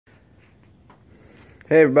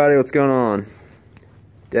Hey everybody, what's going on?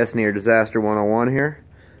 Destiny or Disaster 101 here.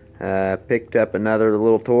 Picked up another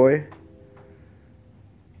little toy.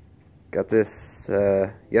 Got this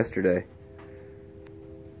yesterday.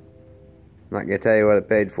 I'm not gonna tell you what I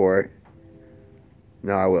paid for it.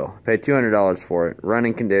 No, I will. I paid $200 for it.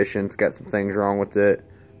 Running condition. It's got some things wrong with it.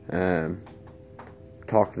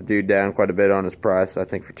 Talked the dude down quite a bit on his price. So I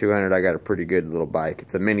think for $200 I got a pretty good little bike.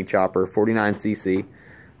 It's a mini chopper, 49cc.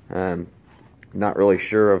 Not really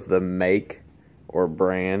sure of the make or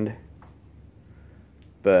brand,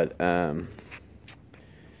 but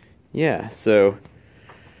yeah, so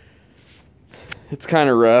it's kind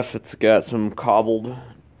of rough. It's got some cobbled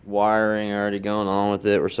wiring already going on with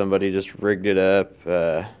it, where somebody just rigged it up.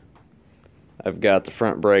 I've got the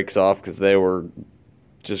front brakes off because they were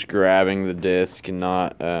just grabbing the disc and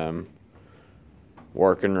not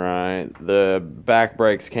working right. The back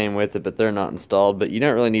brakes came with it, but they're not installed. But you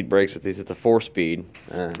don't really need brakes with these. It's a 4-speed.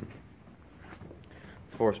 It's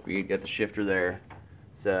 4-speed. Got the shifter there,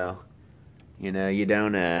 so you know you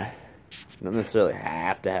don't necessarily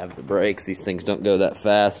have to have the brakes. These things don't go that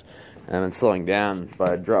fast, and slowing down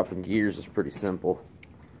by dropping gears is pretty simple.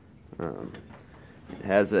 It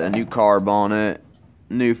has a new carb on it,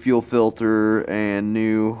 new fuel filter, and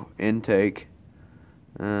new intake.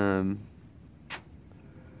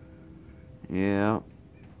 Yeah,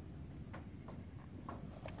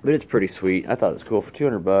 but it's pretty sweet. I thought it was cool for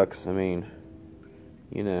 $200. I mean,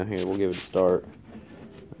 you know, here, we'll give it a start.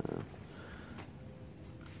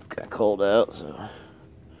 It's got cold out, so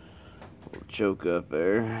we'll choke up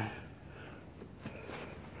there.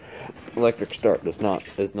 Electric start is not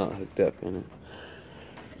hooked up in it.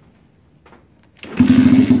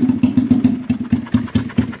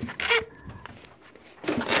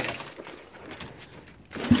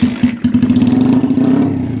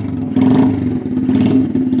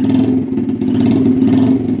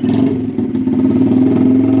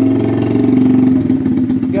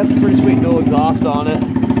 Got some pretty sweet dual exhaust on it.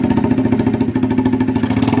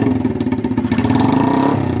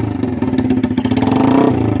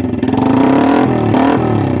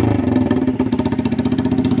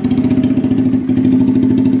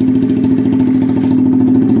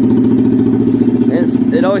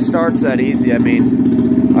 It always starts that easy. I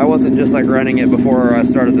mean, I wasn't just like running it before I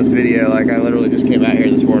started this video. Like, I literally just came out here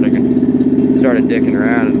this morning and started dicking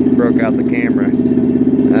around and broke out the camera.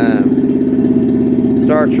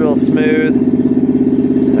 Starts real smooth.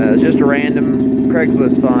 It's just a random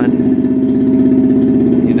Craigslist find.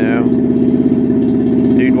 You know,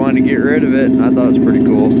 dude wanted to get rid of it, and I thought it was pretty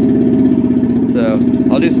cool. So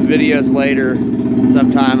I'll do some videos later,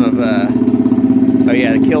 sometime of oh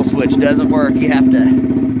yeah, the kill switch doesn't work. You have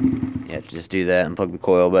to just do that and plug the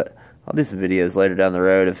coil. But I'll do some videos later down the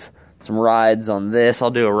road of some rides on this.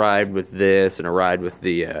 I'll do a ride with this and a ride with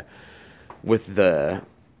the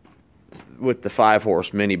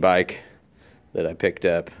 5-horse mini bike that I picked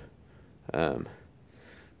up. So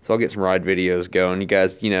I'll get some ride videos going. You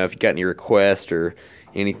guys, you know, if you got any requests or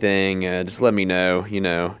anything, just let me know, you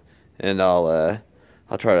know, and I'll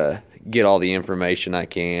try to get all the information I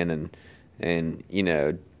can and you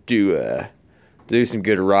know, do some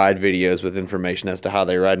good ride videos with information as to how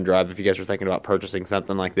they ride and drive. If you guys are thinking about purchasing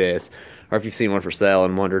something like this, or if you've seen one for sale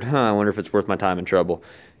and wondered, I wonder if it's worth my time and trouble,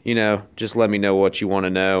 you know, just let me know what you want to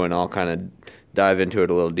know, and I'll kind of dive into it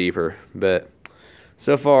a little deeper. But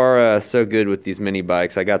so far, so good with these mini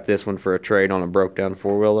bikes. I got this one for a trade on a broke down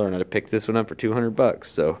 4-wheeler, and I picked this one up for $200.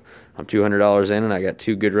 So I'm $200 in, and I got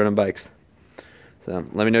 2 good running bikes. So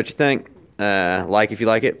let me know what you think. Like if you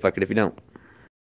like it, fuck it if you don't.